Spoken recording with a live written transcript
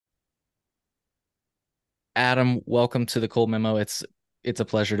Adam, welcome to the Cold Memo. It's a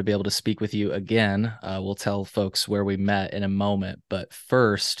pleasure to be able to speak with you again. We'll tell folks where we met in a moment, but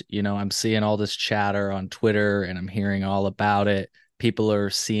first, I'm seeing all this chatter on Twitter and I'm hearing all about it. People are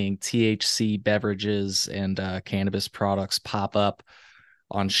seeing THC beverages and cannabis products pop up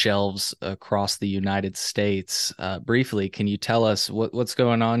on shelves across the United States. Briefly, can you tell us what's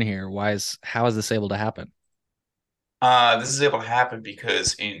going on here? How is this able to happen? This is able to happen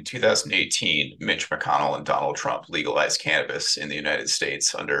because in 2018, Mitch McConnell and Donald Trump legalized cannabis in the United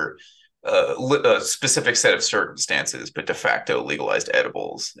States under a specific set of circumstances, but de facto legalized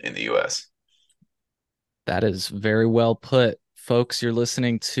edibles in the US. That is very well put. Folks, you're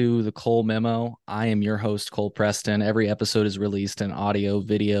listening to the Cole Memo. I am your host, Cole Preston. Every episode is released in audio,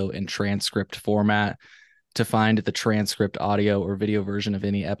 video, and transcript format. To find the transcript, audio, or video version of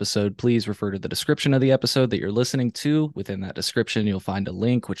any episode, please refer to the description of the episode that you're listening to. Within that description, you'll find a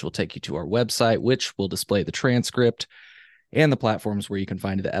link which will take you to our website, which will display the transcript and the platforms where you can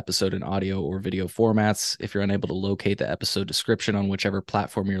find the episode in audio or video formats. If you're unable to locate the episode description on whichever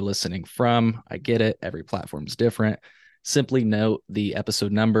platform you're listening from, I get it. Every platform is different. Simply note the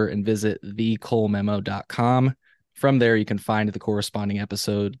episode number and visit thecolememo.com. From there, you can find the corresponding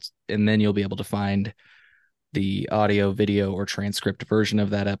episodes, and then you'll be able to find the audio, video, or transcript version of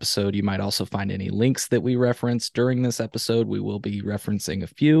that episode. You might also find any links that we reference during this episode. We will be referencing a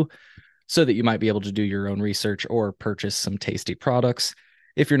few so that you might be able to do your own research or purchase some tasty products.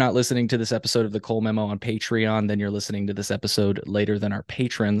 If you're not listening to this episode of the Cole Memo on Patreon, then you're listening to this episode later than our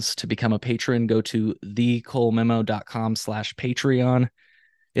patrons. To become a patron, go to thecolememo.com/Patreon.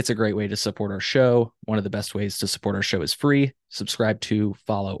 It's a great way to support our show. One of the best ways to support our show is free. Subscribe to,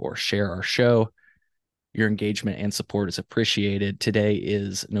 follow, or share our show. Your engagement and support is appreciated. Today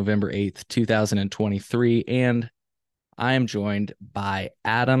is November 8th, 2023, and I am joined by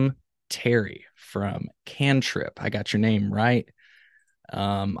Adam Terry from Cantrip. I got your name right.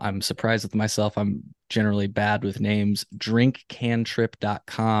 I'm surprised with myself. I'm generally bad with names.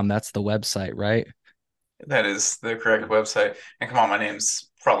 Drinkcantrip.com. That's the website, right? That is the correct website. And come on, my name's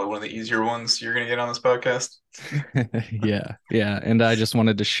probably one of the easier ones you're going to get on this podcast. Yeah, yeah. And I just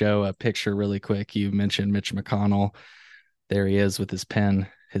wanted to show a picture really quick. You mentioned Mitch McConnell. There he is with his pen,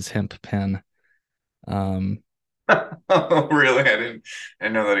 his hemp pen. Um, Oh, really? I didn't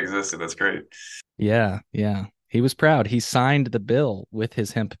know that existed. That's great. yeah, yeah. He was proud. He signed the bill with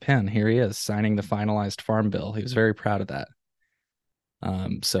his hemp pen. Here he is signing the finalized farm bill. He was very proud of that.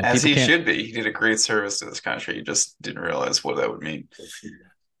 So As people he can't. should be. He did a great service to this country. You just didn't realize what that would mean.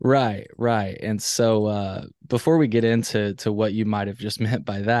 Right, right. And so before we get into what you might have just meant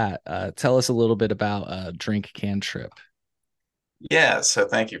by that, tell us a little bit about Drink Cantrip. Yeah, so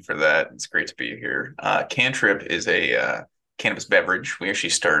thank you for that. It's great to be here. Cantrip is a cannabis beverage. We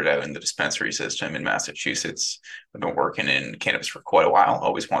actually started out in the dispensary system in Massachusetts. I've been working in cannabis for quite a while.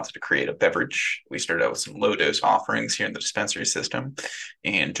 Always wanted to create a beverage. We started out with some low dose offerings here in the dispensary system.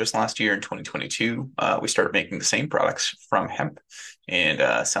 And just last year in 2022, we started making the same products from hemp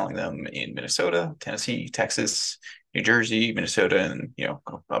and selling them in Minnesota, Tennessee, Texas, New Jersey, Minnesota, and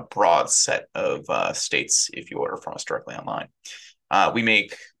a broad set of states if you order from us directly online. We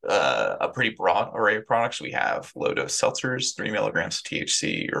make a pretty broad array of products. We have low dose seltzers, 3 milligrams of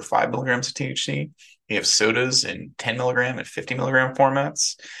THC or 5 milligrams of THC. We have sodas in 10 milligram and 50 milligram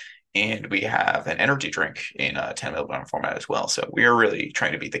formats. And we have an energy drink in a 10 milligram format as well. So we are really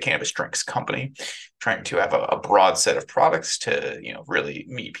trying to be the cannabis drinks company, trying to have a broad set of products to, really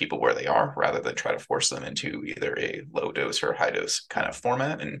meet people where they are rather than try to force them into either a low dose or high dose kind of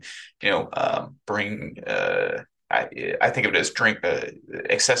format and, bring I think of it as drink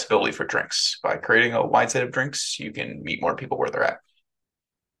accessibility for drinks. By creating a wide set of drinks, you can meet more people where they're at.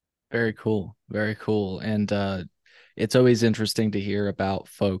 Very cool. Very cool. And it's always interesting to hear about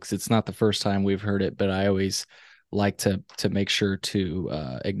folks. It's not the first time we've heard it, but I always like to make sure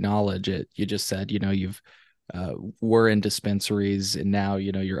to acknowledge it. You just said, you've were in dispensaries and now,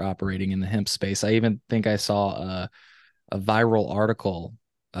 you're operating in the hemp space. I even think I saw a viral article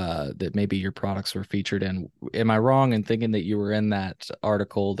that maybe your products were featured in. Am I wrong in thinking that you were in that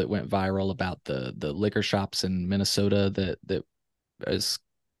article that went viral about the liquor shops in Minnesota that is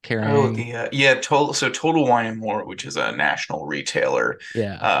Oh, carrying? the yeah, Total Wine and More, which is a national retailer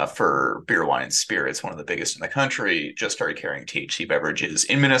Yeah. for beer, wine, and spirits, one of the biggest in the country, just started carrying THC beverages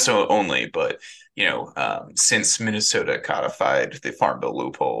in Minnesota only. But since Minnesota codified the Farm Bill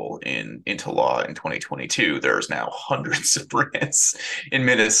loophole into law in 2022, there's now hundreds of brands in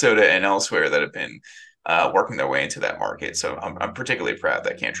Minnesota and elsewhere that have been working their way into that market. So I'm particularly proud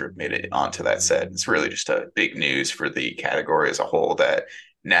that Cantrip made it onto that set. It's really just a big news for the category as a whole that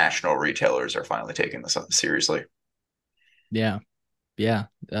national retailers are finally taking this seriously. Yeah. Yeah.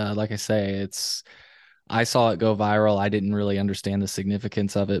 Like I say, I saw it go viral. I didn't really understand the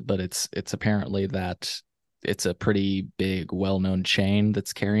significance of it, but it's apparently that it's a pretty big, well-known chain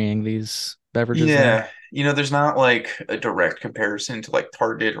that's carrying these beverages now. Yeah, there's not like a direct comparison to like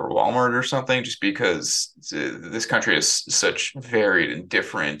Target or Walmart or something, just because this country has such varied and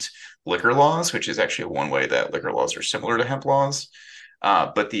different liquor laws, which is actually one way that liquor laws are similar to hemp laws.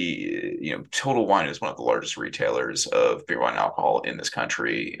 But Total Wine is one of the largest retailers of beer, wine, and alcohol in this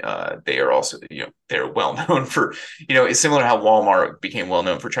country. They are also, they're well known for, it's similar to how Walmart became well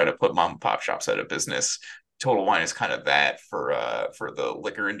known for trying to put mom and pop shops out of business. Total Wine is kind of that for the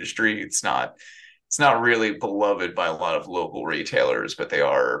liquor industry. It's not really beloved by a lot of local retailers, but they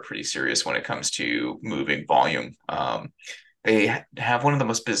are pretty serious when it comes to moving volume. They have one of the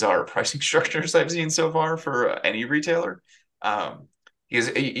most bizarre pricing structures I've seen so far for any retailer. Um,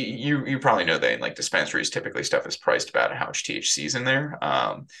 because you probably know that in like dispensaries, typically stuff is priced about how much THC is in there.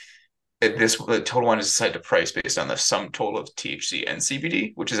 The Total Wine is decided to price based on the sum total of THC and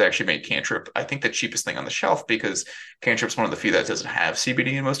CBD, which has actually made Cantrip, I think, the cheapest thing on the shelf because Cantrip's one of the few that doesn't have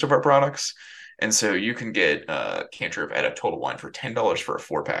CBD in most of our products. And so you can get Cantrip at a Total Wine for $10 for a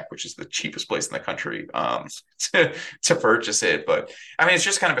 4-pack, which is the cheapest place in the country to purchase it. But I mean, it's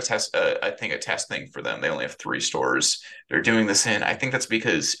just kind of a test, I think, a test thing for them. They only have 3 stores they're doing this in. I think that's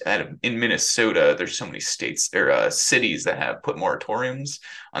because in Minnesota, there's so many states or cities that have put moratoriums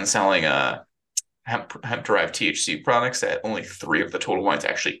on selling hemp derived THC products that only 3 of the Total Wines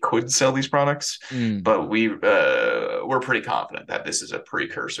actually could sell these products. Mm, But we're pretty confident that this is a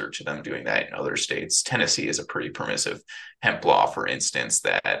precursor to them doing that in other states. Tennessee is a pretty permissive hemp law, for instance,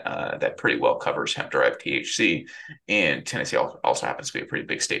 that pretty well covers hemp derived THC, and Tennessee also happens to be a pretty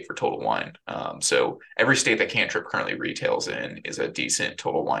big state for Total Wine. So every state that Cantrip currently retails in is a decent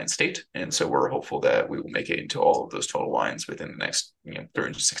Total Wine state, and so we're hopeful that we will make it into all of those Total Wines within the next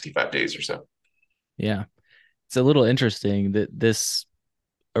 365 days or so. yeah. It's a little interesting that this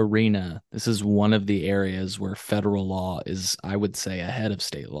is one of the areas where federal law is, I would say, ahead of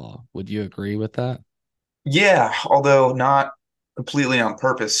state law. Would you agree with that? Yeah, although not completely on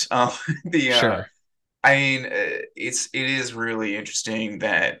purpose. The Sure. I mean, it is really interesting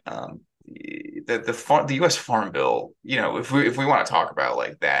that the U.S. Farm Bill. If we want to talk about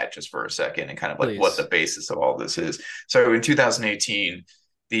like that just for a second and kind of like what the Please. basis of all this is. So in 2018,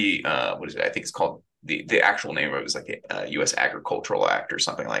 the what is it? I think it's called the actual name of it was like a U.S. Agricultural Act or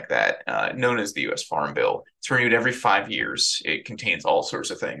something like that, known as the U.S. Farm Bill. It's renewed every 5 years. It contains all sorts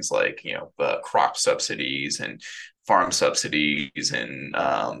of things like crop subsidies and farm subsidies and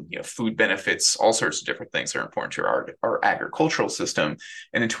food benefits, all sorts of different things that are important to our agricultural system.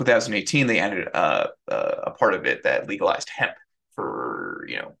 And in 2018, they added a part of it that legalized hemp for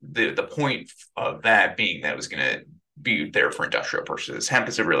the point of that being that it was going to be there for industrial purposes. Hemp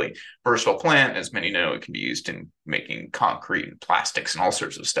is a really versatile plant. As many know, it can be used in making concrete and plastics and all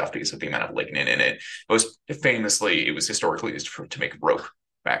sorts of stuff because of the amount of lignin in it. It was historically used to make rope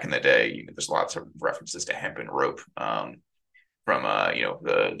back in the day. There's lots of references to hemp and rope from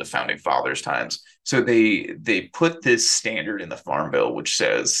the founding fathers times. So they put this standard in the Farm Bill, which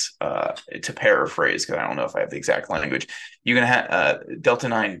says to paraphrase, because I don't know if I have the exact language, you can have Delta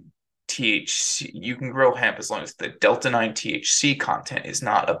 9 THC. You can grow hemp as long as the Delta 9 THC content is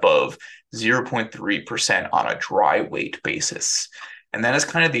not above 0.3% on a dry weight basis. And that is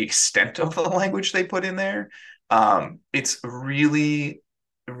kind of the extent of the language they put in there. It's really,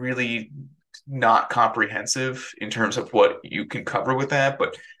 really not comprehensive in terms of what you can cover with that.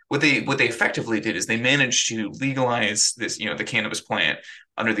 But what they effectively did is they managed to legalize this, the cannabis plant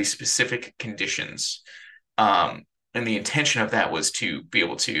under these specific conditions. Um, and the intention of that was to be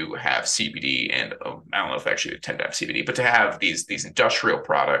able to have CBD and I don't know if actually tend to have CBD, but to have these industrial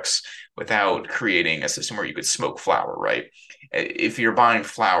products without creating a system where you could smoke flower, right? If you're buying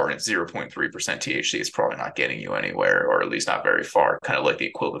flower and it's 0.3% THC, it's probably not getting you anywhere, or at least not very far, kind of like the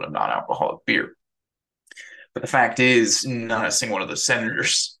equivalent of non-alcoholic beer. But the fact is, not a single one of the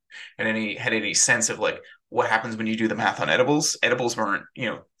senators had any sense of like what happens when you do the math on edibles. Edibles weren't,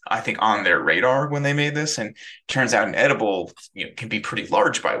 I think on their radar when they made this, and it turns out an edible, can be pretty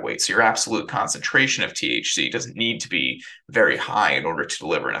large by weight. So your absolute concentration of THC doesn't need to be very high in order to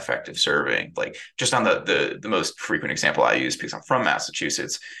deliver an effective serving. Like just on the most frequent example I use because I'm from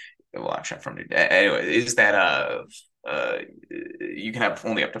Massachusetts. Well, actually, I'm from anyway. Is that uh, you can have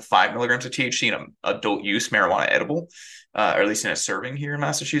only up to 5 milligrams of THC in an adult use marijuana edible, or at least in a serving here in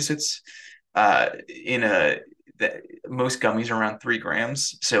Massachusetts. In a Most gummies are around 3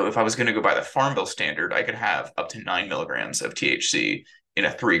 grams. So if I was going to go by the Farm Bill standard, I could have up to 9 milligrams of THC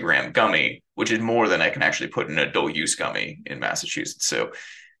in a 3 gram gummy, which is more than I can actually put in an adult use gummy in Massachusetts. So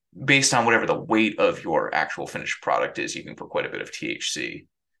based on whatever the weight of your actual finished product is, you can put quite a bit of THC.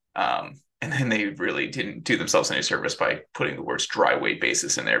 And then they really didn't do themselves any service by putting the words dry weight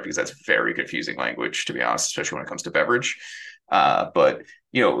basis in there because that's very confusing language, to be honest, especially when it comes to beverage. But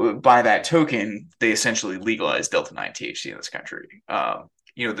by that token, they essentially legalized Delta 9 THC in this country.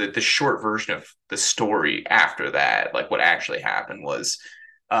 The short version of the story after that, like what actually happened was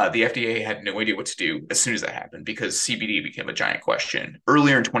the FDA had no idea what to do as soon as that happened because CBD became a giant question.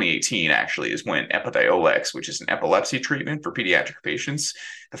 Earlier in 2018, actually, is when Epidiolex, which is an epilepsy treatment for pediatric patients,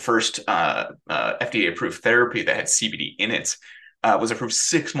 the first FDA-approved therapy that had CBD in it, was approved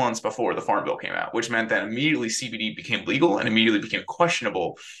 6 months before the Farm Bill came out, which meant that immediately CBD became legal and immediately became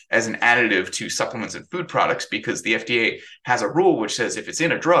questionable as an additive to supplements and food products because the FDA has a rule which says if it's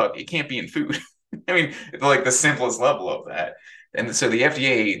in a drug, it can't be in food. I mean, like the simplest level of that. And so the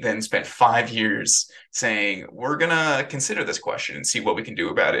FDA then spent 5 years saying, we're going to consider this question and see what we can do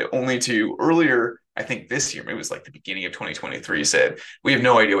about it. Only to earlier, I think this year, maybe it was like the beginning of 2023, said, we have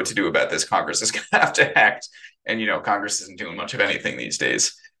no idea what to do about this. Congress is going to have to act. And, Congress isn't doing much of anything these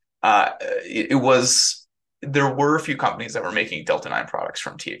days. There were a few companies that were making Delta 9 products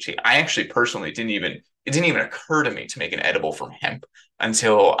from THC. I actually personally it didn't even occur to me to make an edible from hemp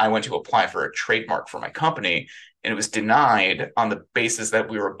until I went to apply for a trademark for my company and it was denied on the basis that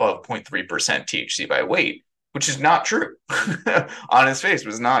we were above 0.3% THC by weight, which is not true. On its face,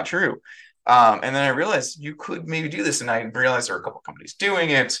 was not true. And then I realized you could maybe do this, and I realized there were a couple companies doing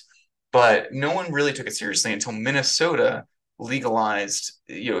it, but no one really took it seriously until Minnesota legalized,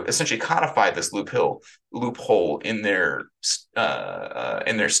 essentially codified this loophole in their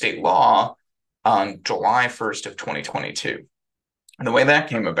state law on July 1st of 2022. And the way that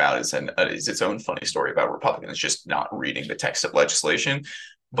came about is its own funny story about Republicans just not reading the text of legislation.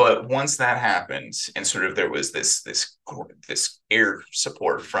 But once that happened, and sort of there was this air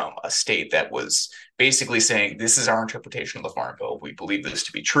support from a state that was basically saying, this is our interpretation of the Farm Bill. We believe this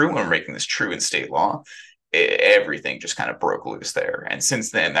to be true, and we're making this true in state law. Everything just kind of broke loose there. And since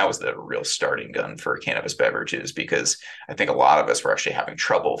then, that was the real starting gun for cannabis beverages because I think a lot of us were actually having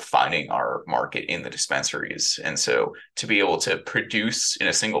trouble finding our market in the dispensaries. And so to be able to produce in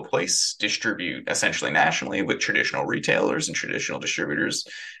a single place, distribute essentially nationally with traditional retailers and traditional distributors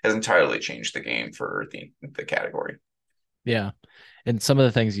has entirely changed the game for the category. Yeah. And some of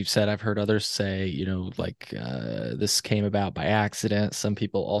the things you've said, I've heard others say, this came about by accident. Some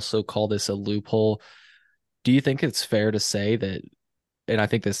people also call this a loophole. Do you think it's fair to say that, and I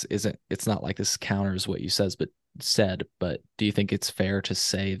think it's not like this counters what you said, but do you think it's fair to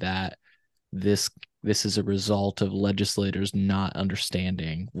say that this is a result of legislators not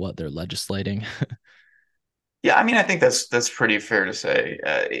understanding what they're legislating? Yeah, I mean, I think that's pretty fair to say.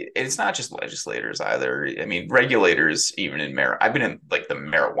 It's not just legislators either. I mean, regulators, even in I've been in like the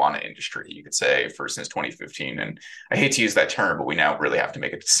marijuana industry, you could say, for since 2015, and I hate to use that term, but we now really have to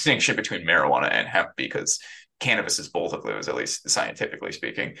make a distinction between marijuana and hemp because cannabis is both of those, at least scientifically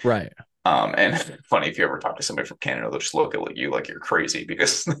speaking. Right. And funny if you ever talk to somebody from Canada, they'll just look at you like you're crazy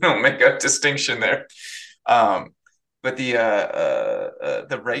because they don't make a distinction there. Um, but the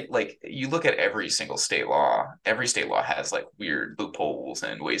right, like you look at every state law has like weird loopholes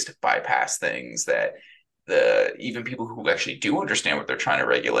and ways to bypass things that the even people who actually do understand what they're trying to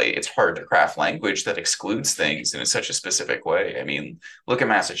regulate, it's hard to craft language that excludes things in such a specific way. I mean, look at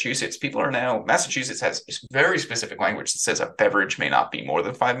Massachusetts. Massachusetts has very specific language that says a beverage may not be more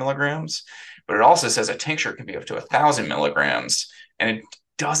than 5 milligrams, but it also says a tincture can be up to 1,000 milligrams. And it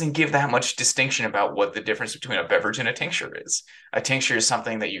doesn't give that much distinction about what the difference between a beverage and a tincture is. A tincture is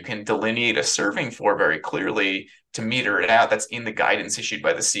something that you can delineate a serving for very clearly to meter it out. That's in the guidance issued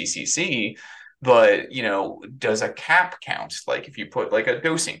by the CCC. But, does a cap count? Like if you put like a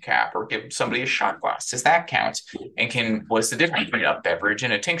dosing cap or give somebody a shot glass, does that count? And what's the difference between a beverage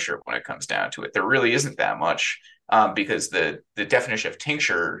and a tincture when it comes down to it? There really isn't that much because the definition of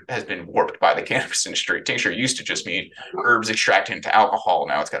tincture has been warped by the cannabis industry. Tincture used to just mean herbs extracted into alcohol.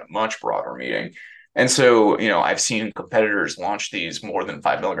 Now it's got a much broader meaning. And so, I've seen competitors launch these more than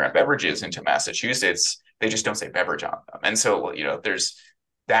 5 milligram beverages into Massachusetts. They just don't say beverage on them. And so,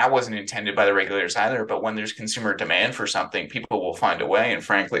 that wasn't intended by the regulators either. But when there's consumer demand for something, people will find a way. And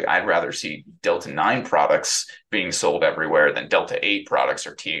frankly, I'd rather see Delta 9 products being sold everywhere than Delta 8 products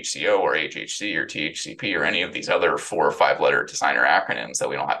or THCO or HHC or THCP or any of these other 4 or 5 letter designer acronyms that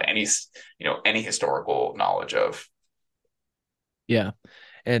we don't have any historical knowledge of. Yeah.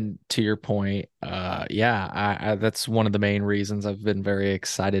 And to your point, I that's one of the main reasons I've been very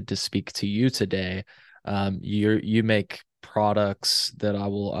excited to speak to you today. You make products that I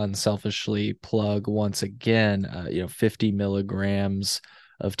will unselfishly plug once again. 50 milligrams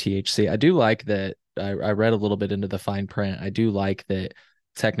of THC. I do like that. I read a little bit into the fine print. I do like that.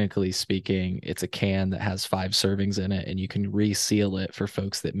 Technically speaking, it's a can that has 5 servings in it, and you can reseal it for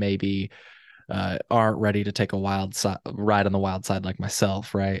folks that maybe aren't ready to take a ride on the wild side like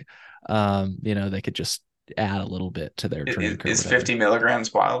myself, right? They could just add a little bit to their drink or Is whatever. 50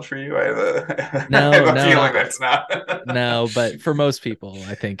 milligrams wild for you? I have a, I have No, a no, feeling not that it's not. no, but for most people,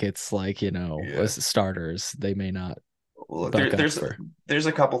 I think it's like, Yeah. as starters, they may not Well, buck up for. there's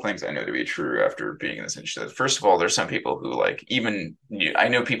a couple things I know to be true after being in this industry. First of all, there's some people who like I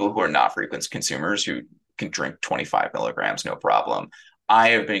know people who are not frequent consumers who can drink 25 milligrams no problem. I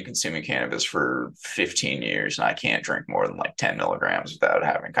have been consuming cannabis for 15 years and I can't drink more than like 10 milligrams without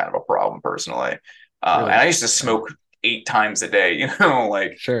having kind of a problem personally. And Really? I used to Okay. smoke 8 times a day,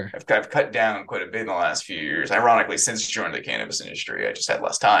 like Sure. I've cut down quite a bit in the last few years. Ironically, since joining the cannabis industry, I just had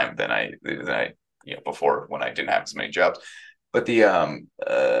less time than I before when I didn't have as many jobs. But the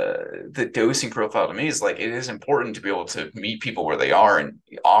dosing profile to me is like it is important to be able to meet people where they are and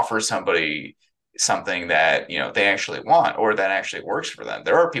offer somebody something that they actually want or that actually works for them.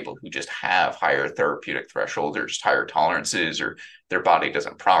 There are people who just have higher therapeutic thresholds or just higher tolerances or their body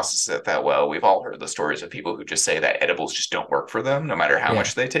doesn't process it that well. We've all heard the stories of people who just say that edibles just don't work for them no matter how Yeah.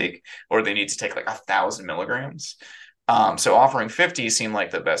 much they take, or they need to take like 1,000 milligrams. So offering 50 seemed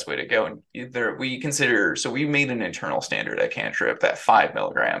like the best way to go. And we made an internal standard at Cantrip that 5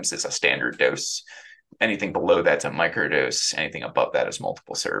 milligrams is a standard dose. Anything below that's a microdose. Anything above that is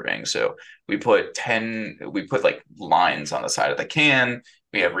multiple servings. So we put like lines on the side of the can.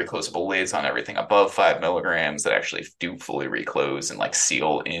 We have reclosable lids on everything above 5 milligrams that actually do fully reclose and like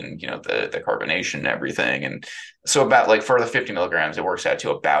seal in, the carbonation and everything. And so about like for the 50 milligrams, it works out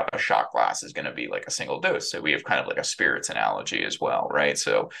to about a shot glass is going to be like a single dose. So we have kind of like a spirits analogy as well, right?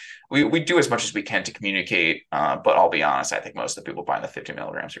 So we do as much as we can to communicate. But I'll be honest, I think most of the people buying the 50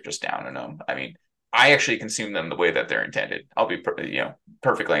 milligrams are just down in them. I mean, I actually consume them the way that they're intended. I'll be,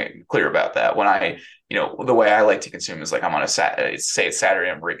 perfectly clear about that. The way I like to consume is like I'm on say it's Saturday,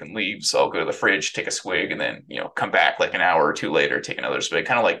 I'm raking leaves. So I'll go to the fridge, take a swig, and then, come back like an hour or two later, take another swig.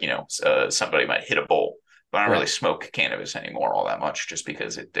 Kind of like, somebody might hit a bowl. But I don't really Right. smoke cannabis anymore all that much just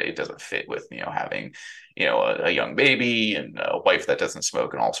because it doesn't fit with, having, a young baby and a wife that doesn't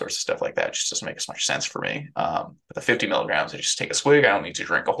smoke and all sorts of stuff like that. It just doesn't make as much sense for me. But the 50 milligrams, I just take a swig. I don't need to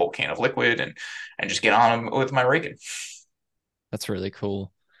drink a whole can of liquid and just get on with my raking. That's really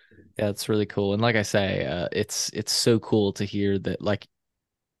cool. Yeah, it's really cool. And like I say, it's so cool to hear that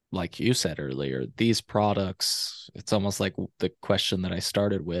like you said earlier, these products, it's almost like the question that I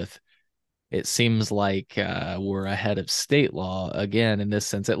started with. It seems like we're ahead of state law again in this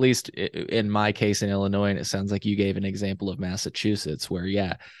sense, at least in my case in Illinois. And it sounds like you gave an example of Massachusetts where,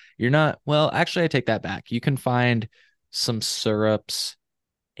 yeah, you're not, well, actually, I take that back. You can find some syrups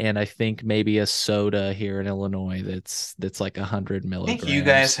and I think maybe a soda here in Illinois that's like 100 I think you guys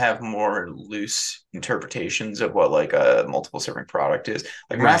milligrams. have more loose interpretations of what like a multiple serving product is.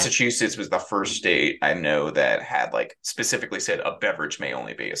 Like Right, Massachusetts was the first state I know that had like specifically said a beverage may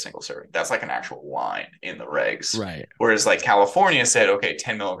only be a single serving. That's like an actual line in the regs. right. Whereas like California said, okay,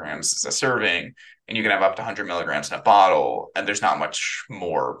 10 milligrams is a serving, and you can have up to 100 milligrams in a bottle, and there's not much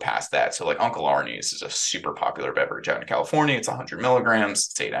more past that. So like Uncle Arnie's is a super popular beverage out in California. It's 100 milligrams,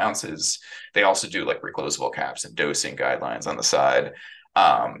 it's 8 ounces. They also do like reclosable caps and dosing guidelines on the side.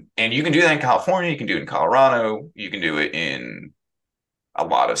 And you can do that in California. You can do it in Colorado. You can do it in a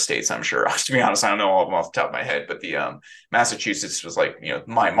lot of states, I'm sure. To be honest, I don't know all of them off the top of my head, but the Massachusetts was like,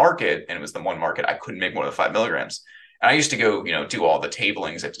 my market, and it was the one market I couldn't make more than 5 milligrams. And I used to go, do all the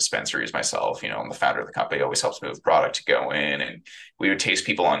tablings at dispensaries myself. I'm the founder of the company, always helps me with product to go in, and we would taste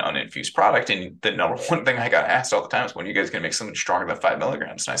people on uninfused product. And the number one thing I got asked all the time is, when are you guys going to make something stronger than 5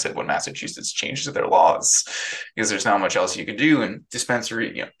 milligrams? And I said, when Massachusetts changes their laws, because there's not much else you can do. And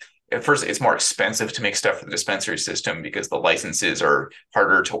dispensary, at first it's more expensive to make stuff for the dispensary system because the licenses are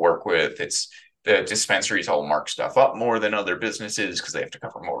harder to work with. It's the dispensaries all mark stuff up more than other businesses because they have to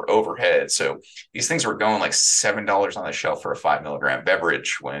cover more overhead. So these things were going like $7 on the shelf for a 5 milligram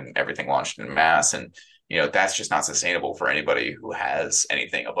beverage when everything launched in mass. And that's just not sustainable for anybody who has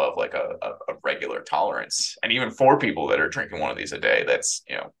anything above like a regular tolerance. And even for people that are drinking one of these a day,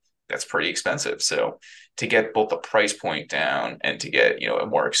 that's pretty expensive. So to get both the price point down and to get a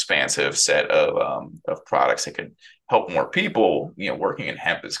more expansive set of products that could help more people, working in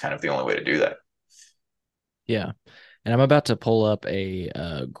hemp is kind of the only way to do that. Yeah. And I'm about to pull up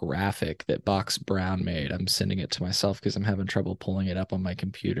a graphic that Box Brown made. I'm sending it to myself because I'm having trouble pulling it up on my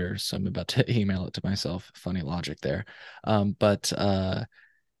computer. So I'm about to email it to myself. Funny logic there. But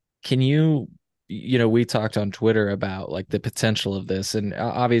can you, we talked on Twitter about like the potential of this, and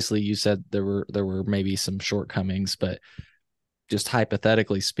obviously you said there were maybe some shortcomings, but just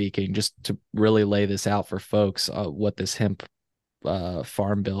hypothetically speaking, just to really lay this out for folks, what this hemp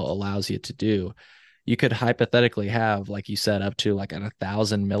farm bill allows you to do, you could hypothetically have, like you said, up to like an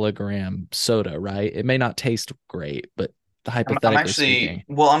 1,000 milligram soda, right? It may not taste great, but I'm hypothetically actually, speaking,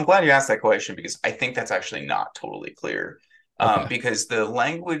 well, I'm glad you asked that question because I think that's actually not totally clear. okay. Because the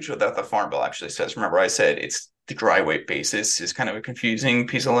language that the Farm Bill actually says, remember I said it's the dry weight basis is kind of a confusing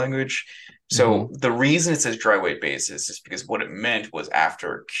piece of language. Hmm. So the reason it says dry weight basis is because what it meant was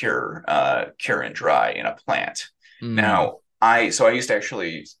after cure and dry in a plant. Mm. Now, I used to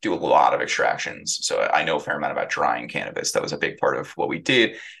actually do a lot of extractions, so I know a fair amount about drying cannabis. That was a big part of what we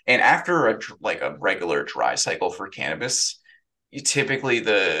did. And after a regular dry cycle for cannabis, you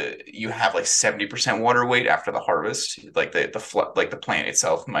have like 70% water weight after the harvest. Like the plant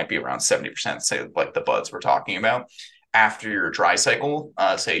itself might be around 70%, say like the buds we're talking about. After your dry cycle,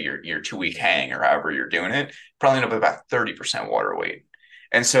 say your 2 week hang or however you're doing it, probably end up with about 30% water weight.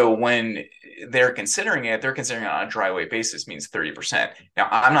 And so when they're considering it on a dry weight basis means 30%. Now,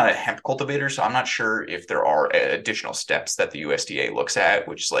 I'm not a hemp cultivator, so I'm not sure if there are additional steps that the USDA looks at,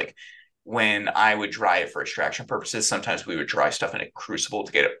 which is like when I would dry it for extraction purposes, sometimes we would dry stuff in a crucible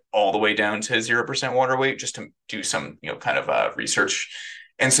to get it all the way down to 0% water weight just to do some, kind of research.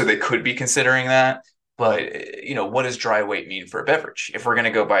 And so they could be considering that. But, what does dry weight mean for a beverage? If we're going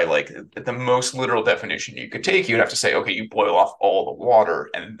to go by like the most literal definition you could take, you'd have to say, okay, you boil off all the water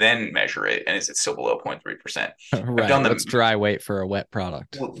and then measure it. And is it still below 0.3%? I've Right. done What's the dry weight for a wet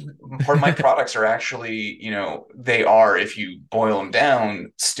product? well, part of my products are actually, they are, if you boil them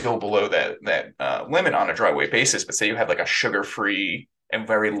down, still below that limit on a dry weight basis. But say you had like a sugar-free and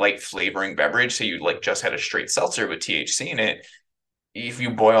very light flavoring beverage, so you like just had a straight seltzer with THC in it. If you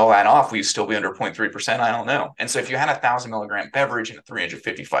boil that off, we still be under 0.3%. I don't know. And so if you had 1,000 milligram beverage and a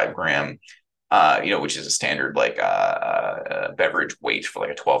 355 gram, which is a standard like beverage weight for like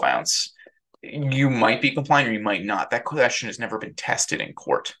a 12 ounce, you might be compliant or you might not. That question has never been tested in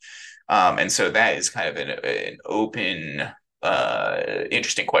court. And so that is kind of an open,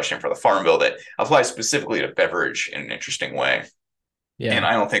 interesting question for the Farm Bill that applies specifically to beverage in an interesting way. And Yeah.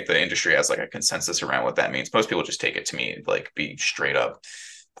 I don't think the industry has like a consensus around what that means. Most people just take it to me like be straight up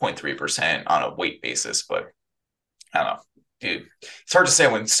 0.3% on a weight basis. But I don't know. Dude, it's hard to say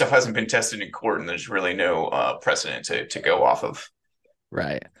when stuff hasn't been tested in court and there's really no precedent to go off of.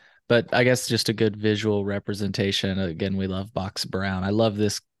 Right. But I guess just a good visual representation. Again, we love Box Brown. I love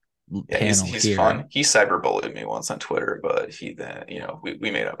this Yeah, he's panel he's here. fun. He cyberbullied me once on Twitter, but he then we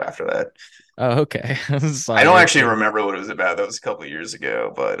made up after that. Oh, okay. I don't Sorry. actually remember what it was about. That was a couple of years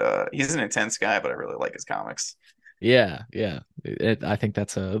ago, but he's an intense guy, but I really like his comics. Yeah, yeah. I think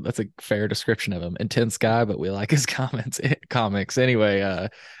that's a fair description of him. Intense guy, but we like his comics. Anyway,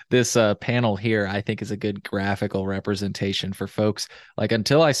 this panel here I think is a good graphical representation for folks. Like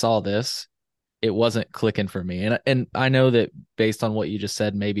until I saw this, it wasn't clicking for me. And I know that based on what you just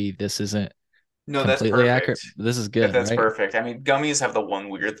said, maybe this isn't No, that's completely perfect. accurate. This is That good, that's right? perfect. I mean, gummies have the one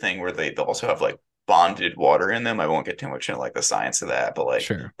weird thing where they also have like bonded water in them. I won't get too much into like the science of that, but like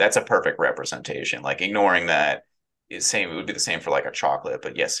Sure. that's a perfect representation. Like ignoring that is same. It would be the same for like a chocolate,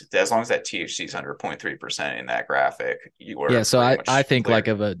 but yes, as long as that THC is under 0.3% in that graphic, you Yeah, are so pretty I much think like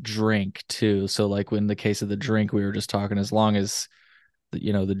clear. of a drink too. So like in the case of the drink we were just talking, as long as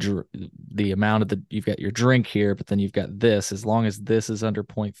the amount of the you've got your drink here, but then you've got this, as long as this is under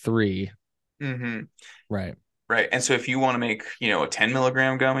point 0.3, Hmm. right? Right. And so if you want to make, a 10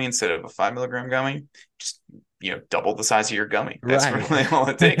 milligram gummy instead of a 5 milligram gummy, just, double the size of your gummy. That's Right. really all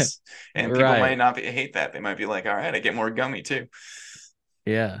it takes. And people might Right. not hate that. They might be like, all right, I get more gummy too.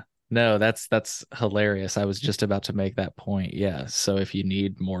 Yeah. No, that's hilarious. I was just about to make that point. Yeah. So if you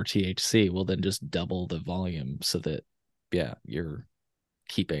need more THC, well then just double the volume so that yeah, you're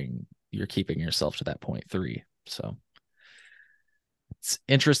keeping yourself to that point 0.3. So it's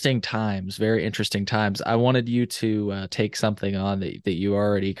interesting times, very interesting times. I wanted you to take something on that you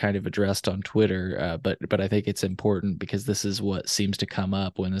already kind of addressed on Twitter, but I think it's important because this is what seems to come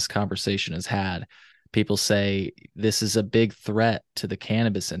up when this conversation is had. People say this is a big threat to the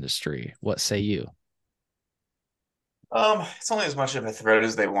cannabis industry. What say you? It's only as much of a threat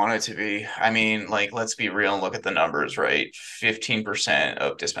as they want it to be. I mean, like, let's be real and look at the numbers, right? 15%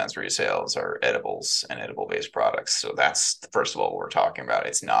 of dispensary sales are edibles and edible-based products. So that's, first of all, what we're talking about.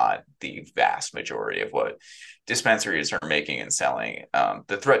 It's not the vast majority of what dispensaries are making and selling.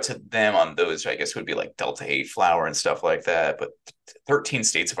 The threat to them on those, I guess, would be like Delta 8 flower and stuff like that. But 13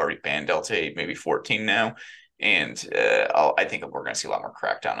 states have already banned Delta 8, maybe 14 now. And I think we're going to see a lot more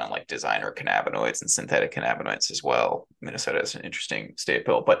crackdown on like designer cannabinoids and synthetic cannabinoids as well. Minnesota is an interesting state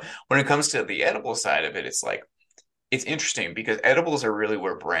bill. But when it comes to the edible side of it, it's like, it's interesting because edibles are really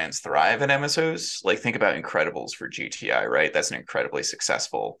where brands thrive at MSOs. Like, think about Incredibles for GTI, right? That's an incredibly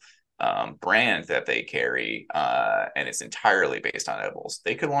successful brand that they carry, and it's entirely based on edibles.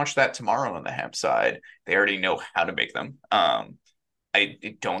 They could launch that tomorrow on the hemp side. They already know how to make them. I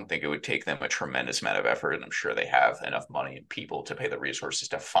don't think it would take them a tremendous amount of effort, and I'm sure they have enough money and people to pay the resources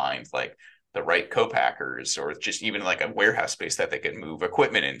to find like the right co-packers or just even like a warehouse space that they could move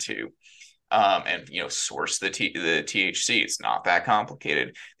equipment into, and source the THC. It's not that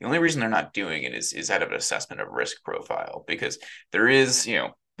complicated. The only reason they're not doing it is out of an assessment of risk profile, because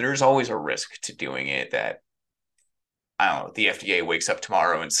there's always a risk to doing it that, I don't know, the FDA wakes up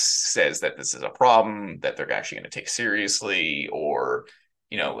tomorrow and says that this is a problem that they're actually going to take seriously, or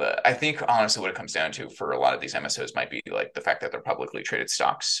I think honestly what it comes down to for a lot of these MSOs might be like the fact that they're publicly traded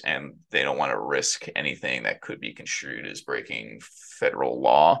stocks and they don't want to risk anything that could be construed as breaking federal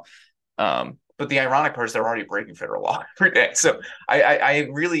law. But the ironic part is they're already breaking federal law every day. So I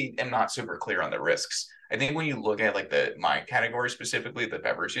really am not super clear on the risks. I think when you look at like my category specifically, the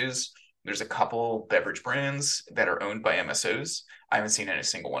beverages, there's a couple beverage brands that are owned by MSOs. I haven't seen any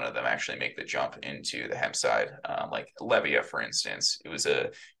single one of them actually make the jump into the hemp side. Like Levia, for instance,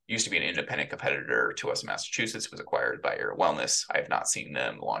 used to be an independent competitor to us in Massachusetts, was acquired by Air Wellness. I have not seen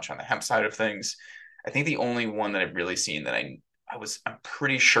them launch on the hemp side of things. I think the only one that I've really seen that I'm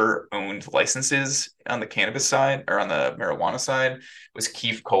pretty sure owned licenses on the cannabis side or on the marijuana side was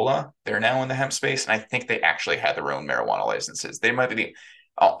Keef Cola. They're now in the hemp space, and I think they actually had their own marijuana licenses. They might be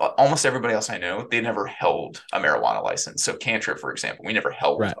almost everybody else I know, they never held a marijuana license. So Cantrip, for example, we never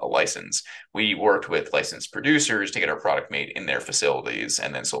held Right. a license. We worked with licensed producers to get our product made in their facilities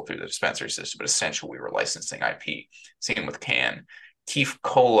and then sold through the dispensary system. But essentially, we were licensing IP. Same with Can. Keef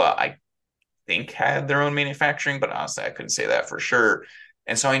Cola, I think had their own manufacturing, but honestly, I couldn't say that for sure.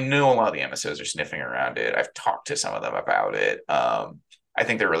 And so I know a lot of the MSOs are sniffing around it. I've talked to some of them about it. I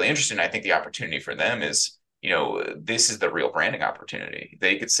think they're really interested. I think the opportunity for them is, this is the real branding opportunity.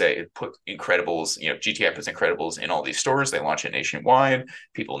 They could say, put Incredibles, GTI puts Incredibles in all these stores. They launch it nationwide.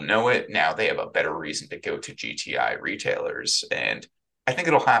 People know it. Now they have a better reason to go to GTI retailers. And I think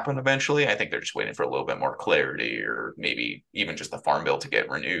it'll happen eventually. I think they're just waiting for a little bit more clarity, or maybe even just the farm bill to get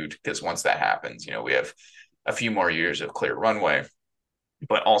renewed. Because once that happens, we have a few more years of clear runway.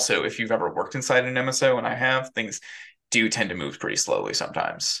 But also, if you've ever worked inside an MSO, and I have, things do tend to move pretty slowly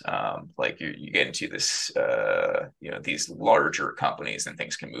sometimes. Like you get into this, these larger companies, and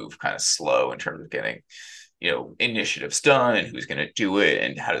things can move kind of slow in terms of getting, initiatives done and who's going to do it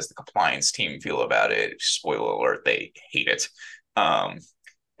and how does the compliance team feel about it. Spoiler alert, they hate it. Um,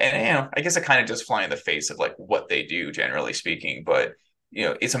 and I guess it kind of does fly in the face of like what they do, generally speaking. But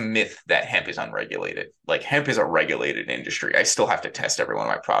it's a myth that hemp is unregulated. Like, hemp is a regulated industry. I still have to test every one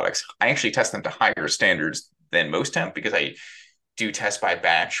of my products. I actually test them to higher standards than most hemp because I do test by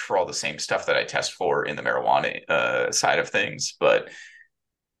batch for all the same stuff that I test for in the marijuana side of things. But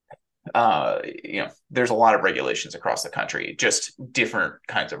there's a lot of regulations across the country, just different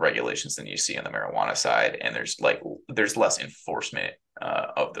kinds of regulations than you see on the marijuana side, and there's less enforcement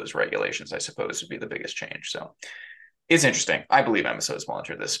of those regulations, I suppose, would be the biggest change. So it's interesting. I believe MSOs will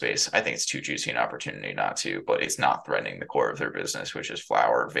enter this space. I think it's too juicy an opportunity not to, but it's not threatening the core of their business, which is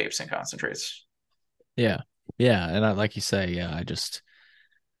flower, vapes, and concentrates. Yeah. Yeah. And like you say, yeah,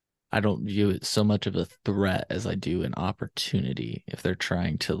 I don't view it so much of a threat as I do an opportunity if they're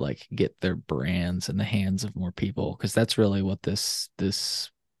trying to like get their brands in the hands of more people, because that's really what this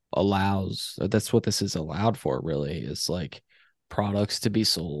allows. That's what this is allowed for, really, is like products to be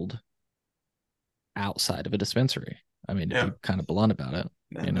sold outside of a dispensary. I mean, to Yeah. be kind of blunt about it,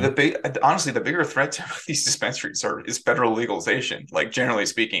 you know? Honestly, the bigger threat to these dispensaries is federal legalization. Like, generally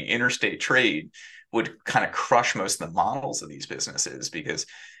speaking, interstate trade would kind of crush most of the models of these businesses because,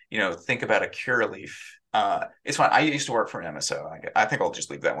 think about a Curaleaf. It's fine. I used to work for an MSO. I think I'll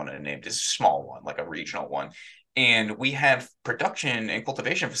just leave that one unnamed. It's a small one, like a regional one. And we have production and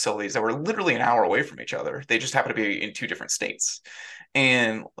cultivation facilities that were literally an hour away from each other. They just happen to be in two different states.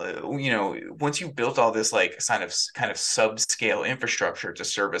 And once you built all this like kind of subscale infrastructure to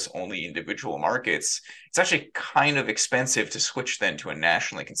service only individual markets, it's actually kind of expensive to switch then to a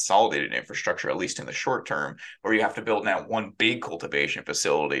nationally consolidated infrastructure, at least in the short term, where you have to build now one big cultivation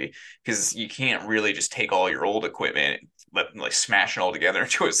facility because you can't really just take all your old equipment, like smash it all together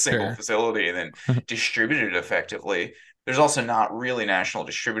into a single Sure. facility and then distribute it effectively. There's also not really national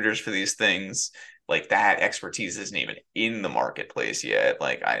distributors for these things. Like that expertise isn't even in the marketplace yet.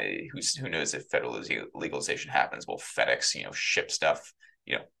 Like who knows if federal legalization happens? Will FedEx, ship stuff?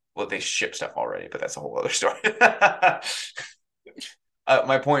 Well, they ship stuff already, but that's a whole other story.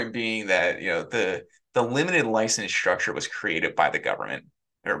 My point being that the limited license structure was created by the government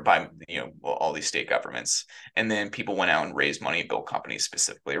or by all these state governments, and then people went out and raised money and built companies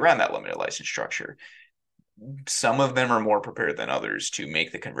specifically around that limited license structure. Some of them are more prepared than others to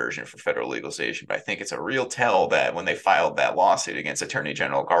make the conversion for federal legalization. But I think it's a real tell that when they filed that lawsuit against Attorney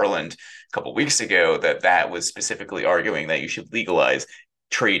General Garland a couple of weeks ago, that was specifically arguing that you should legalize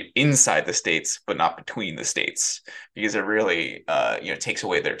trade inside the states, but not between the states, because it really, takes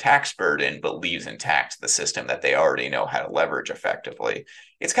away their tax burden, but leaves intact the system that they already know how to leverage effectively.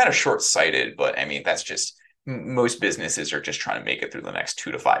 It's kind of short-sighted, but I mean, that's just most businesses are just trying to make it through the next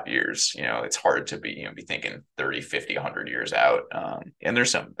 2 to 5 years. It's hard to be thinking 30, 50, 100 years out. And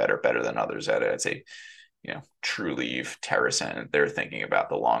there's some better than others at it. I'd say, True Leaf, TerraScent, they're thinking about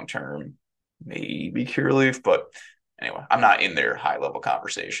the long term, maybe Cureleaf, but anyway, I'm not in their high level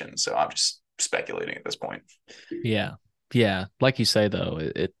conversation, so I'm just speculating at this point. Yeah. Yeah. Like you say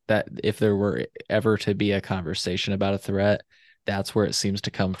though, that if there were ever to be a conversation about a threat, that's where it seems to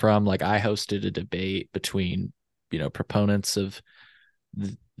come from. Like I hosted a debate between, proponents of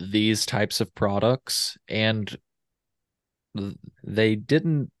these types of products, and they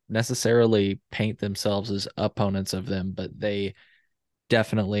didn't necessarily paint themselves as opponents of them, but they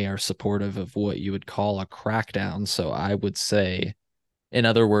definitely are supportive of what you would call a crackdown. So I would say, in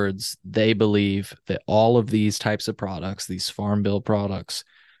other words, they believe that all of these types of products, these farm bill products,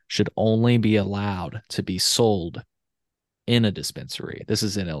 should only be allowed to be sold in a dispensary. This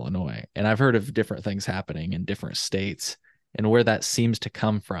is in Illinois. And I've heard of different things happening in different states, and where that seems to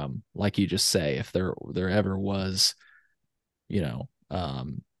come from, like you just say, if there ever was, you know,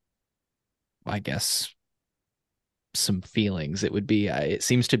 I guess some feelings, it would be it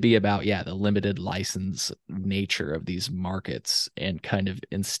seems to be about, yeah, the limited license nature of these markets and kind of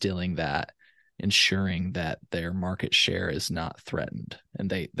instilling that, ensuring that their market share is not threatened, and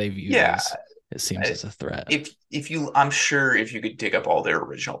they view Yeah, these, it seems, as a threat. I'm sure if you could dig up all their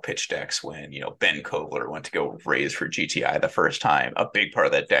original pitch decks when Ben Kovler went to go raise for GTI the first time, a big part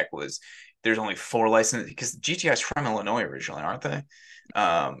of that deck was there's only four licenses because GTI is from Illinois originally, aren't they?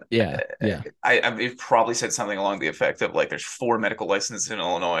 Um, Yeah, yeah, it probably said something along the effect of like there's four medical licenses in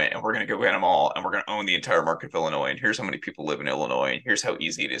Illinois and we're going to go get them all and we're going to own the entire market of Illinois, and here's how many people live in Illinois and here's how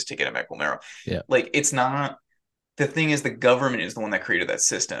easy it is to get a medical marijuana. yeah. Like it's not, the thing is the government is the one that created that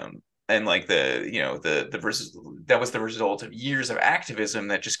system, and like that was the result of years of activism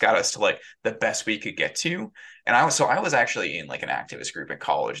that just got us to like the best we could get to. And I was actually in like an activist group in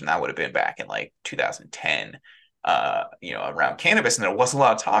college, and that would have been back in like 2010, around cannabis. And there was a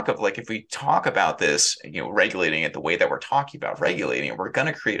lot of talk of like, if we talk about this, regulating it the way that we're talking about regulating it, we're going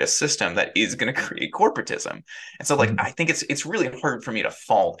to create a system that is going to create corporatism. And so like, Mhm. I think it's really hard for me to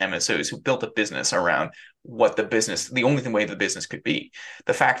fault MSOs who built a business around what the only way the business could be.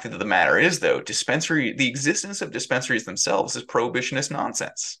 The fact of the matter is, though, the existence of dispensaries themselves is prohibitionist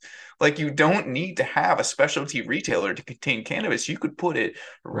nonsense. Like, you don't need to have a specialty retailer to contain cannabis. You could put it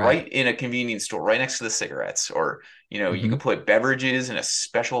Right. right in a convenience store, right next to the cigarettes, or you Hmm. could put beverages in a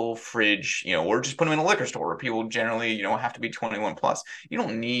special fridge, or just put them in a liquor store where people generally, have to be 21 plus. You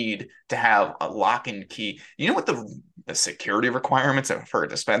don't need to have a lock and key. You know what the security requirements for a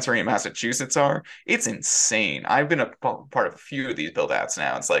dispensary in Massachusetts are? It's insane. I've been a part of a few of these build outs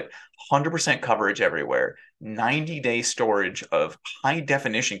now. It's like 100% coverage everywhere, 90-day storage of high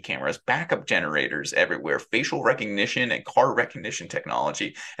definition cameras, backup generators everywhere, facial recognition and car recognition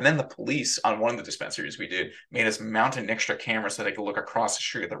technology. And then the police on one of the dispensaries we did made us mount an extra camera so they could look across the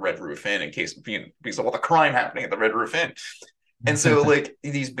street at the Red Roof Inn in case because of all the crime happening at the Red Roof Inn. And so, like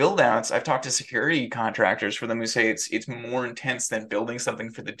these build outs, I've talked to security contractors for them who say it's more intense than building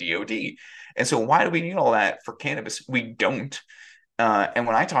something for the DoD. And so, why do we need all that for cannabis? We don't. And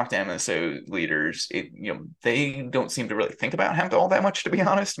when I talk to MSO leaders, they don't seem to really think about hemp all that much, to be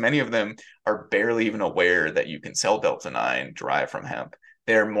honest. Many of them are barely even aware that you can sell Delta 9 derived from hemp.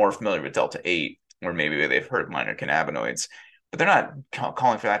 They're more familiar with Delta 8. or maybe they've heard of minor cannabinoids, but they're not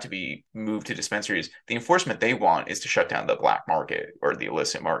calling for that to be moved to dispensaries. The enforcement they want is to shut down the black market or the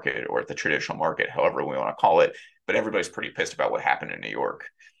illicit market or the traditional market, however we want to call it. But everybody's pretty pissed about what happened in New York.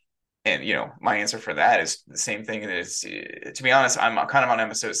 And my answer for that is the same thing. Is to be honest, I'm kind of on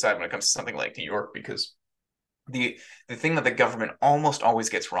MSO's side when it comes to something like New York, because the thing that the government almost always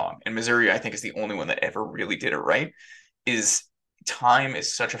gets wrong, and Missouri I think is the only one that ever really did it right, is time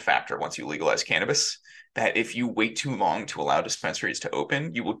is such a factor once you legalize cannabis that if you wait too long to allow dispensaries to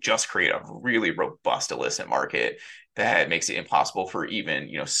open, you will just create a really robust illicit market that makes it impossible for even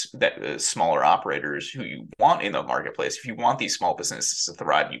that smaller operators who you want in the marketplace. If you want these small businesses to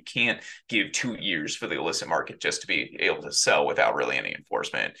thrive, you can't give 2 years for the illicit market just to be able to sell without really any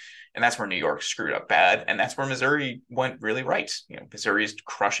enforcement. And that's where New York screwed up bad, and that's where Missouri went really right. Missouri is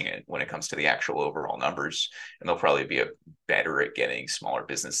crushing it when it comes to the actual overall numbers, and they'll probably be better at getting smaller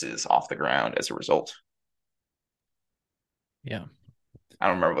businesses off the ground as a result. Yeah. I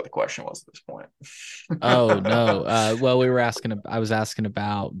don't remember what the question was at this Oh point. no. Well, I was asking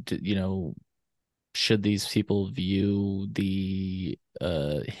about, should these people view the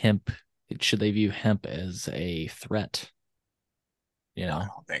hemp? Should they view hemp as a threat? You I know,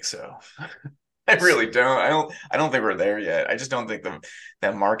 don't think so. I really don't. I don't think we're there yet. I just don't think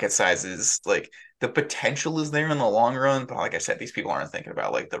that market size is like the potential is there in the long run, but like I said, these people aren't thinking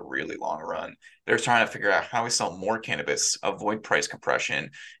about like the really long run. They're trying to figure out how we sell more cannabis, avoid price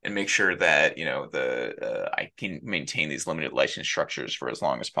compression, and make sure that the I can maintain these limited license structures for as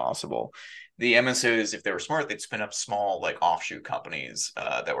long as possible. The MSOs, if they were smart, they'd spin up small like offshoot companies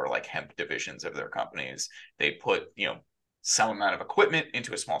that were like hemp divisions of their companies. They put some amount of equipment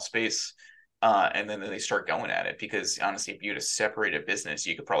into a small space, and then they start going at it. Because honestly, if you had to separate a business,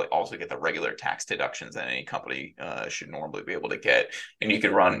 you could probably also get the regular tax deductions that any company should normally be able to get, and you could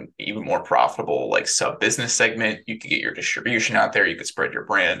run even more profitable like sub business segment. You could get your distribution out there. You could spread your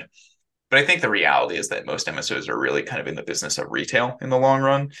brand. But I think the reality is that most MSOs are really kind of in the business of retail in the long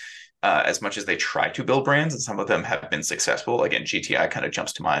run. As much as they try to build brands, and some of them have been successful. Again, GTI kind of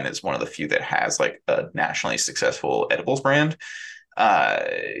jumps to mind as one of the few that has like a nationally successful edibles brand.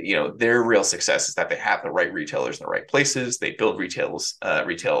 Their real success is that they have the right retailers in the right places. They build retail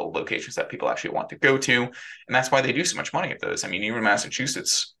locations that people actually want to go to, and that's why they do so much money at those. I mean, even in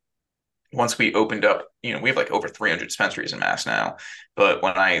Massachusetts, once we opened up, we have like over 300 dispensaries in Mass now. But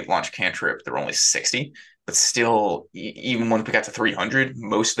when I launched Cantrip, there were only 60. But still, even when we got to 300,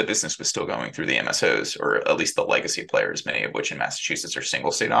 most of the business was still going through the MSOs, or at least the legacy players, many of which in Massachusetts are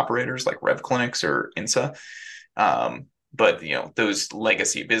single state operators like Rev Clinics or INSA. But those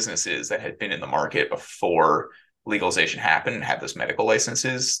legacy businesses that had been in the market before legalization happened and had those medical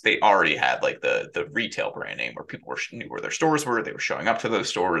licenses, they already had like the retail brand name where people knew where their stores were. They were showing up to those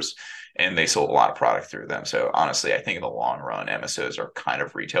stores, and they sold a lot of product through them. So honestly, I think in the long run, MSOs are kind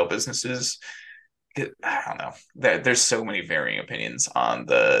of retail businesses. I don't know. There's so many varying opinions on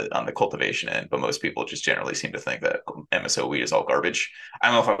the cultivation end, but most people just generally seem to think that MSO weed is all garbage. I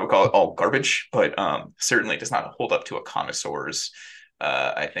don't know if I would call it all garbage, but certainly does not hold up to a connoisseur's,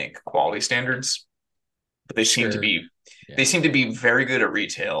 I think, quality standards. But they seem to sure. be they Yeah. seem to be very good at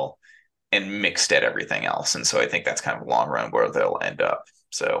retail and mixed at everything else, and so I think that's kind of long run where they'll end up.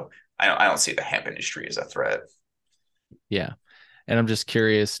 So I don't see the hemp industry as a threat. Yeah. And I'm just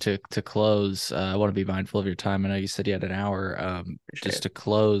curious to close. I want to be mindful of your time. I know you said you had an hour. Appreciate Just it. to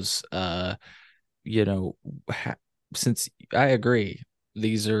close, you know, ha- since I agree,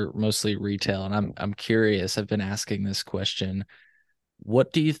 these are mostly retail, and I'm curious. I've been asking this question.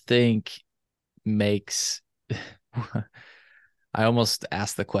 What do you think makes I almost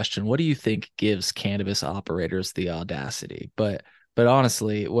asked the question, what do you think gives cannabis operators the audacity? But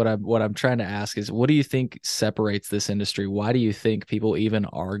honestly, what I'm trying to ask is what do you think separates this industry? Why do you think people even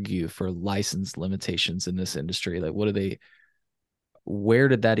argue for license limitations in this industry? Like what do they where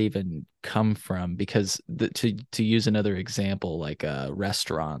did that even come from? Because to use another example, like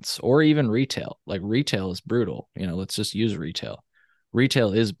restaurants or even retail, like retail is brutal. Let's just use retail.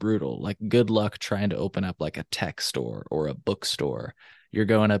 Retail is brutal. Like good luck trying to open up like a tech store or a bookstore. You're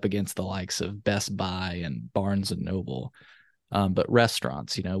going up against the likes of Best Buy and Barnes and Noble. But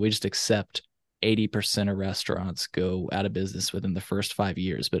restaurants, we just accept 80% of restaurants go out of business within the first 5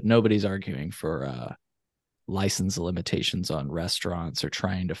 years, but nobody's arguing for license limitations on restaurants or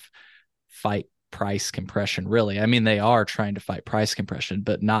trying to fight price compression. Really, I mean, they are trying to fight price compression,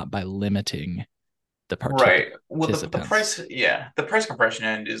 but not by limiting the Right. Well, the participants. price, yeah, the price compression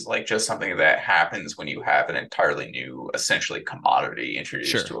end is like just something that happens when you have an entirely new, essentially commodity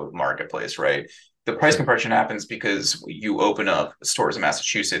introduced Sure. to a marketplace, right? The price compression happens because you open up stores in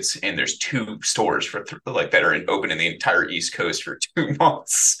Massachusetts, and there's two stores for like that are open in the entire East Coast for 2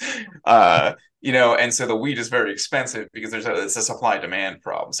 months. And so the wheat is very expensive because it's a supply demand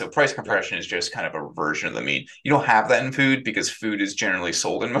problem. So price Right. compression is just kind of a version of the mean. You don't have that in food because food is generally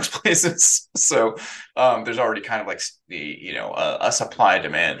sold in most places. So there's already kind of like a supply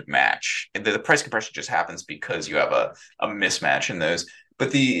demand match. And the price compression just happens because you have a mismatch in those. But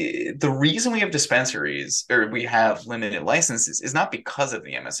the reason we have dispensaries or we have limited licenses is not because of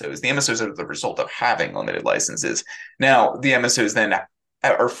the MSOs. The MSOs are the result of having limited licenses. Now, the MSOs then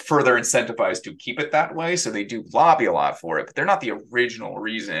are further incentivized to keep it that way, so they do lobby a lot for it, but they're not the original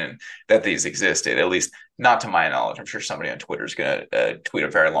reason that these existed, at least not to my knowledge. I'm sure somebody on Twitter is going to tweet a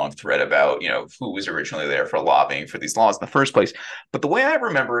very long thread about, who was originally there for lobbying for these laws in the first place. But the way I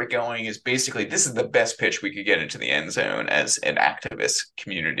remember it going is basically this is the best pitch we could get into the end zone as an activist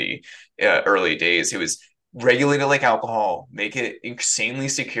community. Early days, it was regulate it like alcohol, make it insanely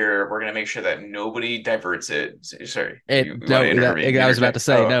secure. We're going to make sure that nobody diverts it. Sorry, It you want to no that I was about to interject?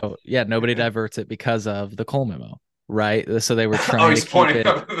 say Oh, no. Yeah, nobody diverts it because of the Cole memo, right? So they were oh, trying to he's keep pointing it.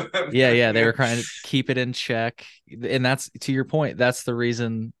 up. Yeah, yeah, they were trying to keep it in check, and that's to your point. That's the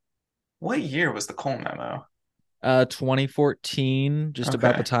reason. What year was the Cole memo? 2014, just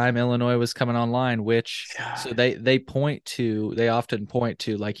about the Okay. time Illinois was coming online, which so God. they often point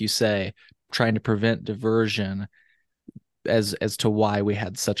to, like you say, trying to prevent diversion as to why we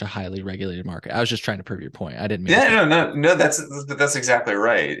had such a highly regulated market. I was just trying to prove your point. I didn't mean to Yeah, cut. no, no, no. That's exactly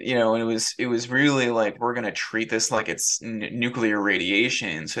right. And it was really like we're gonna treat this like it's nuclear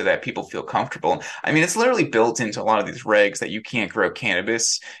radiation so that people feel comfortable. I mean, it's literally built into a lot of these regs that you can't grow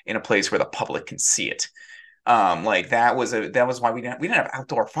cannabis in a place where the public can see it. Like that was why we didn't have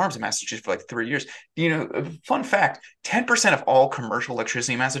outdoor farms in Massachusetts for like 3 years. Fun fact: 10% of all commercial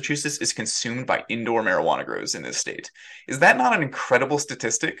electricity in Massachusetts is consumed by indoor marijuana grows in this state. Is that not an incredible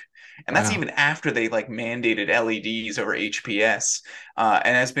statistic? And that's Wow. even after they like mandated LEDs over HPS,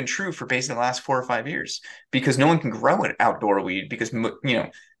 and has been true for basically the last 4 or 5 years because no one can grow an outdoor weed because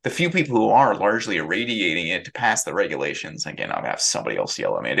the few people who are largely irradiating it to pass the regulations. Again, I'll have somebody else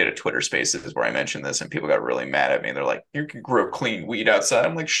yell at me. I did a Twitter Spaces where I mentioned this, and people got really mad at me. They're like, "You can grow clean weed outside."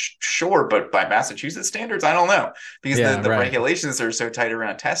 I'm like, "Sure, but by Massachusetts standards, I don't know because the Yeah, the right. regulations are so tight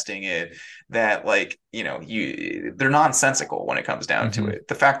around testing it that they're nonsensical when it comes down to Hmm. it.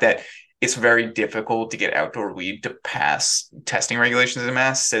 The fact that it's very difficult to get outdoor weed to pass testing regulations in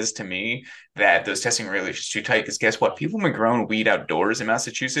Mass says to me that those testing regulations are too tight. Because guess what? People have been growing weed outdoors in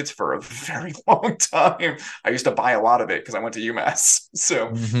Massachusetts for a very long time. I used to buy a lot of it because I went to UMass. So,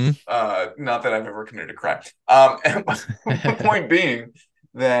 Hmm. not that I've ever committed a crime. And the point being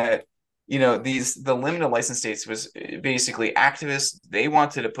that the limited license states was basically activists. They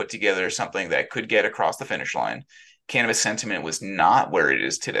wanted to put together something that could get across the finish line. Cannabis sentiment was not where it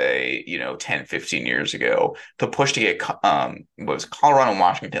is today, 10, 15 years ago. The push to get was Colorado and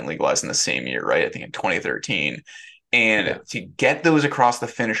Washington legalized in the same year, right? I think in 2013. And Yeah. to get those across the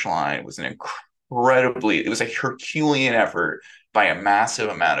finish line was it was a Herculean effort by a massive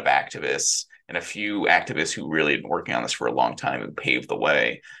amount of activists and a few activists who really had been working on this for a long time who paved the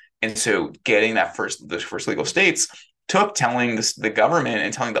way. And so getting those first legal states took telling the government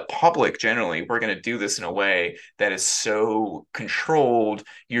and telling the public generally, we're going to do this in a way that is so controlled,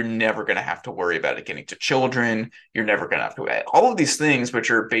 you're never going to have to worry about it getting to children. You're never going to have to, all of these things,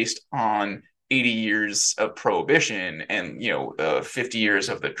 which are based on 80 years of prohibition and 50 years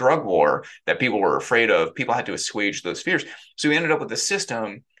of the drug war that people were afraid of. People had to assuage those fears. So we ended up with a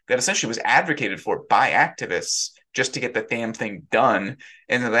system that essentially was advocated for by activists just to get the damn thing done.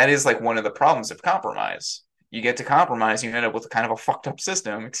 And that is like one of the problems of compromise. You get to compromise, you end up with kind of a fucked up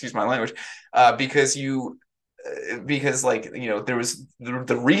system, excuse my language, because there was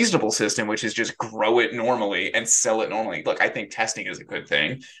the reasonable system, which is just grow it normally and sell it normally. Look, I think testing is a good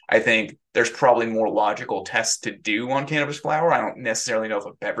thing. I think there's probably more logical tests to do on cannabis flower. I don't necessarily know if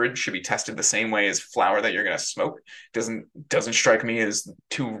a beverage should be tested the same way as flower that you're going to smoke. Doesn't strike me as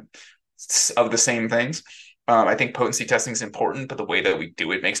two of the same things. I think potency testing is important, but the way that we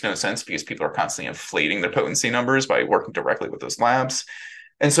do it makes no sense because people are constantly inflating their potency numbers by working directly with those labs.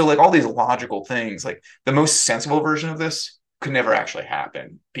 And so, like all these logical things, like the most sensible version of this could never actually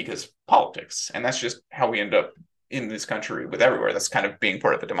happen because politics. And that's just how we end up in this country with everywhere. That's kind of being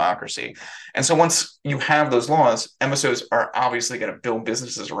part of the democracy. And so, once you have those laws, MSOs are obviously going to build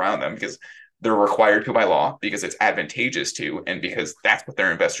businesses around them because they're required to by law, because it's advantageous to, and because that's what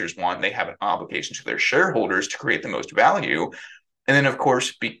their investors want. They have an obligation to their shareholders to create the most value. And then, of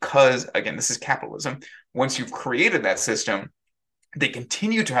course, because again, this is capitalism, once you've created that system, they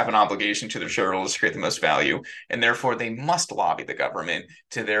continue to have an obligation to their shareholders to create the most value, and therefore they must lobby the government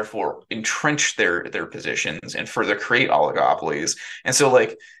to therefore entrench their positions and further create oligopolies. And so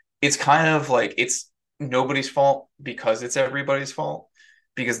like it's kind of like it's nobody's fault because it's everybody's fault.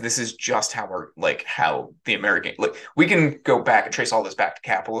 Because this is just how we're like how the American like we can go back and trace all this back to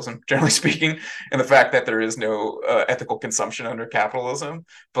capitalism, generally speaking, and the fact that there is no ethical consumption under capitalism.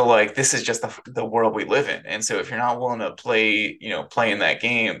 But like this is just the world we live in, and so if you're not willing to play, play in that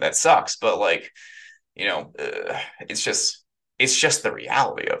game, that sucks. But like, it's just the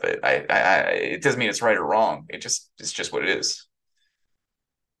reality of it. It doesn't mean it's right or wrong. It's just what it is.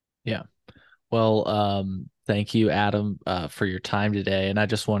 Yeah. Well, thank you, Adam, for your time today. And I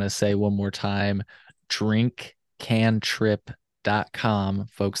just want to say one more time, drinkcantrip.com.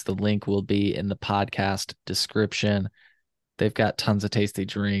 Folks, the link will be in the podcast description. They've got tons of tasty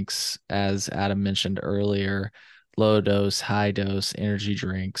drinks, as Adam mentioned earlier, low dose, high dose, energy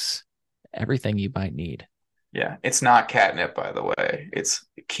drinks, everything you might need. Yeah, it's not catnip, by the way. It's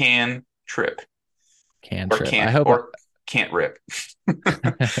can trip Cantrip. I hope or can't rip.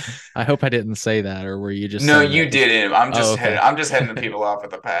 I hope I didn't say that, or were you just No, saying you that because didn't. oh, okay. I'm just heading the people off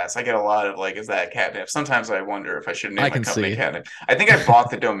with the pass. I get a lot of like, is that catnip? Sometimes I wonder if I should name I my can company see. catnip. I think I bought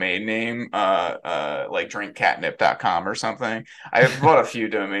the domain name like drinkcatnip.com or something. I bought a few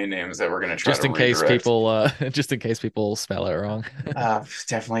domain names that we're gonna try to redirect. Just in case people spell it wrong.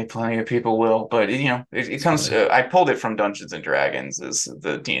 Definitely plenty of people will, but it comes. Good. I pulled it from Dungeons and Dragons, as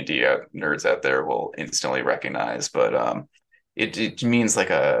the D&D nerds out there will instantly recognize. But it means like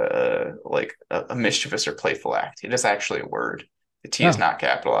a mischievous or playful act. It is actually a word. The T is Oh, not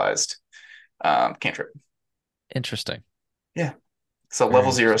capitalized. Cantrip. interesting. Yeah. So Very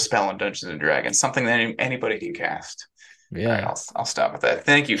level zero interesting. spell in Dungeons and Dragons, something that anybody can cast. All right, Yeah, I'll stop with that.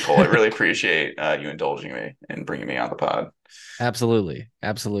 Thank you, Cole. I really appreciate you indulging me and bringing me on the pod. absolutely.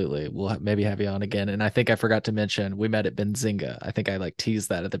 Absolutely. We'll maybe have you on again. And I think I forgot to mention we met at Benzinga. I think I like teased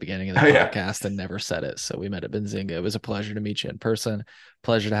that at the beginning of the Oh yeah, podcast and never said it. So we met at Benzinga. It was a pleasure to meet you in person.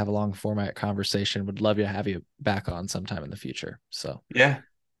 Pleasure to have a long format conversation. Would love to have you back on sometime in the future. So, yeah,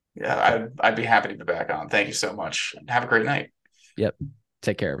 yeah. cool. I'd be happy to be back on. Thank you so much. Have a great night. Yep.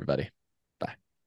 Take care, everybody.